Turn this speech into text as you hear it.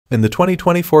In the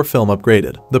 2024 film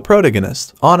Upgraded, the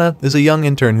protagonist, Anna, is a young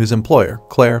intern whose employer,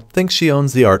 Claire, thinks she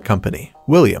owns the art company.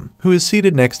 William, who is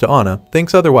seated next to Anna,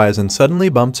 thinks otherwise and suddenly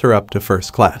bumps her up to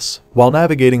first class. While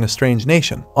navigating a strange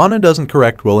nation, Anna doesn't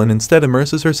correct Will and instead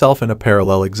immerses herself in a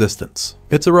parallel existence.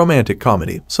 It's a romantic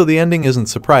comedy, so the ending isn't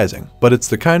surprising, but it's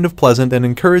the kind of pleasant and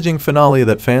encouraging finale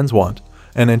that fans want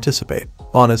and anticipate.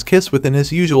 Anna's kiss within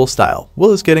his usual style.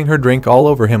 Will is getting her drink all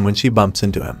over him when she bumps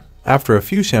into him. After a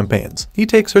few champagnes, he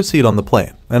takes her seat on the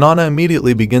plane, and Anna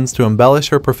immediately begins to embellish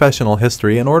her professional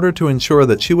history in order to ensure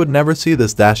that she would never see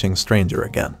this dashing stranger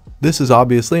again. This is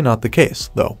obviously not the case,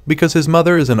 though, because his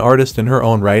mother is an artist in her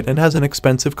own right and has an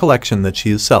expensive collection that she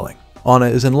is selling. Anna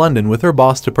is in London with her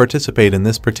boss to participate in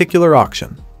this particular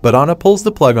auction, but Anna pulls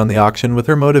the plug on the auction with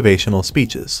her motivational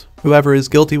speeches. Whoever is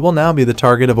guilty will now be the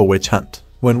target of a witch hunt.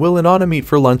 When Will and Anna meet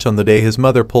for lunch on the day his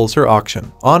mother pulls her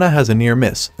auction, Anna has a near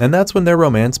miss, and that's when their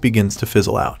romance begins to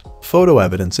fizzle out. Photo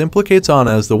evidence implicates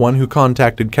Anna as the one who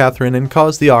contacted Catherine and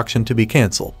caused the auction to be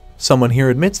cancelled. Someone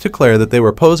here admits to Claire that they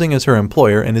were posing as her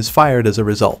employer and is fired as a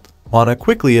result. Anna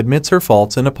quickly admits her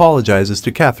faults and apologizes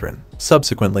to Catherine.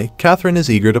 Subsequently, Catherine is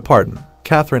eager to pardon.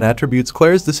 Catherine attributes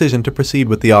Claire's decision to proceed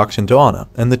with the auction to Anna,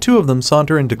 and the two of them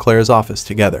saunter into Claire's office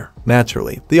together.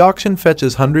 Naturally, the auction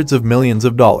fetches hundreds of millions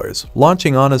of dollars,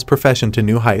 launching Anna's profession to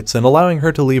new heights and allowing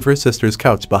her to leave her sister's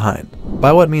couch behind.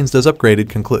 By what means does Upgraded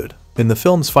conclude? In the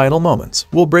film's final moments,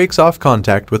 Will breaks off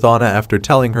contact with Anna after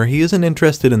telling her he isn't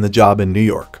interested in the job in New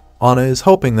York. Anna is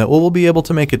hoping that Will be able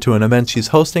to make it to an event she's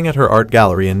hosting at her art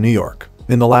gallery in New York.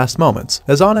 In the last moments,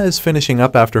 as Anna is finishing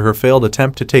up after her failed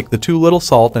attempt to take the two little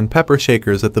salt and pepper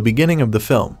shakers at the beginning of the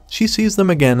film, she sees them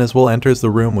again as Will enters the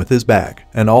room with his bag,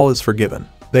 and all is forgiven.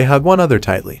 They hug one another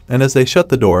tightly, and as they shut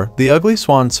the door, the ugly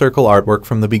swan circle artwork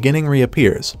from the beginning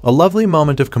reappears, a lovely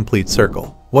moment of complete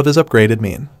circle. What does Upgraded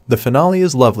mean? The finale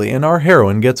is lovely and our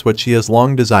heroine gets what she has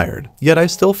long desired, yet I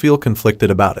still feel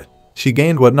conflicted about it. She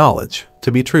gained what knowledge?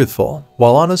 To be truthful,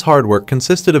 while Anna's hard work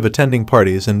consisted of attending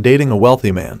parties and dating a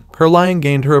wealthy man, her lying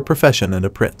gained her a profession and a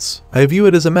prince. I view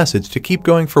it as a message to keep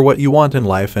going for what you want in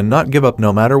life and not give up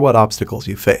no matter what obstacles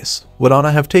you face. Would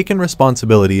Anna have taken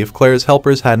responsibility if Claire's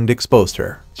helpers hadn't exposed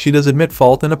her? She does admit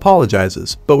fault and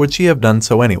apologizes, but would she have done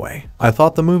so anyway? I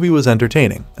thought the movie was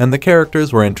entertaining, and the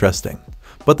characters were interesting.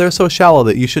 But they're so shallow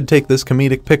that you should take this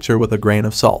comedic picture with a grain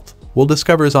of salt. Will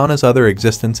discovers Anna's other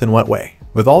existence in what way?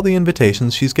 With all the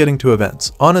invitations she's getting to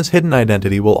events, Anna's hidden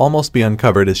identity will almost be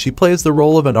uncovered as she plays the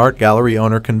role of an art gallery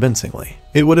owner convincingly.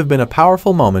 It would have been a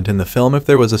powerful moment in the film if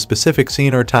there was a specific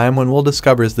scene or time when Will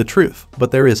discovers the truth,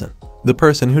 but there isn't. The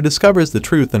person who discovers the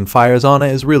truth and fires Anna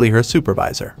is really her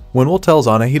supervisor. When Will tells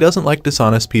Anna he doesn't like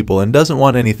dishonest people and doesn't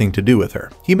want anything to do with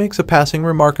her, he makes a passing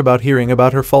remark about hearing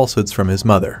about her falsehoods from his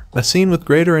mother. A scene with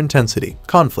greater intensity,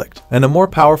 conflict, and a more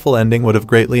powerful ending would have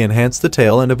greatly enhanced the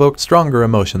tale and evoked stronger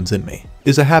emotions in me.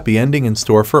 Is a happy ending in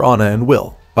store for Anna and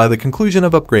Will? By the conclusion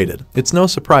of Upgraded, it's no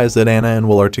surprise that Anna and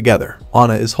Will are together.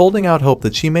 Anna is holding out hope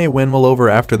that she may win Will over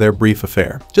after their brief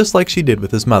affair, just like she did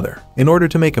with his mother. In order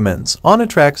to make amends, Anna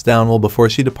tracks down Will before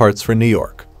she departs for New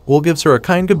York. Will gives her a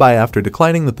kind goodbye after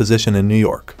declining the position in New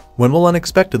York. When Will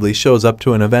unexpectedly shows up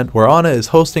to an event where Anna is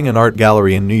hosting an art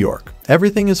gallery in New York,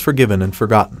 everything is forgiven and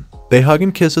forgotten. They hug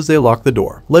and kiss as they lock the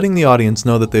door, letting the audience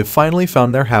know that they've finally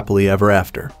found their happily ever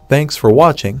after. Thanks for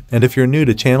watching, and if you're new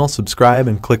to channel, subscribe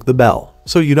and click the bell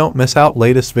so you don't miss out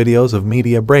latest videos of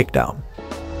Media Breakdown.